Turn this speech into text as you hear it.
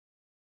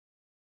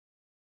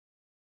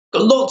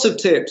lots of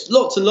tips,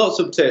 lots and lots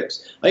of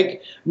tips.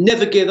 Like,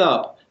 never give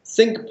up.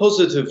 Think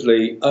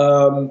positively.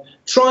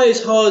 Try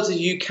as hard as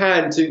you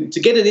can to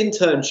get an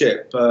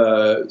internship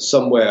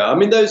somewhere. I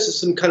mean, those are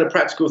some kind of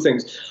practical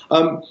things.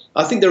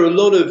 I think there are a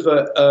lot of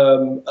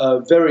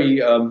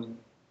very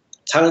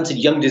talented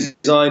young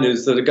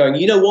designers that are going,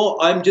 you know what,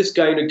 I'm just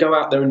going to go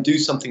out there and do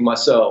something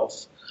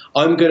myself.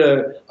 I'm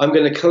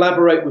gonna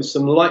collaborate with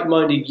some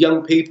like-minded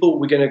young people.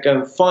 We're going to go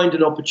and find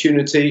an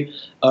opportunity.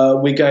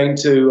 We're going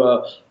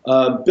to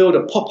build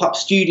a pop-up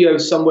studio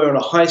somewhere on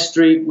a high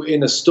street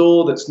in a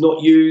store that's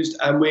not used,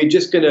 and we're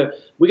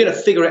gonna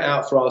figure it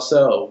out for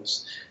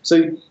ourselves.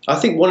 So I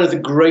think one of the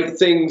great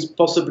things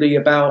possibly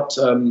about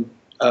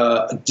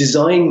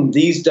design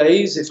these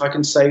days, if I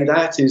can say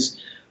that, is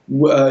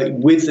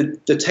with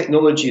the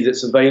technology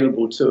that's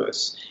available to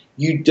us,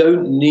 you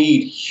don't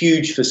need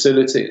huge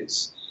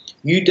facilities.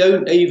 You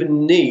don't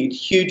even need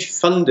huge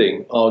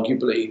funding,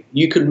 arguably.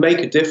 You can make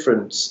a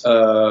difference.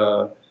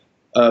 I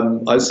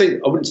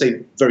wouldn't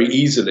say very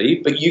easily,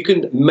 but you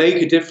can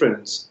make a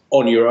difference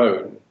on your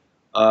own.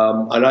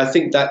 And I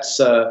think that's,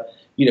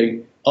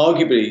 arguably,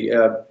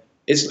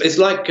 it's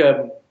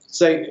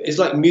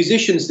like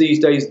musicians these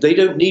days. They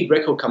don't need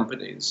record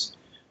companies.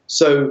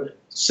 So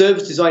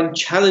service design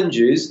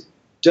challenges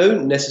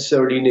don't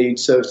necessarily need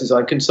service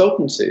design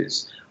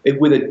consultancies.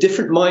 With a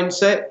different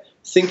mindset,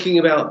 thinking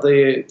about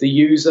the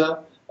user,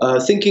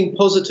 thinking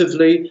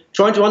positively,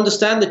 trying to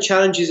understand the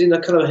challenges in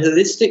a kind of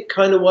holistic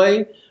kind of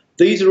way.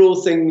 These are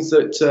all things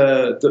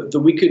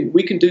that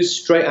we can do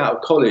straight out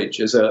of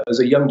college as a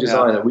young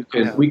designer.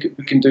 Yeah. We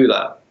can do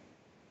that.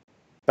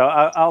 So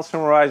I'll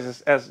summarize this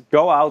as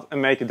go out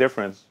and make a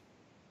difference.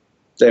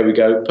 There we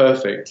go.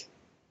 Perfect.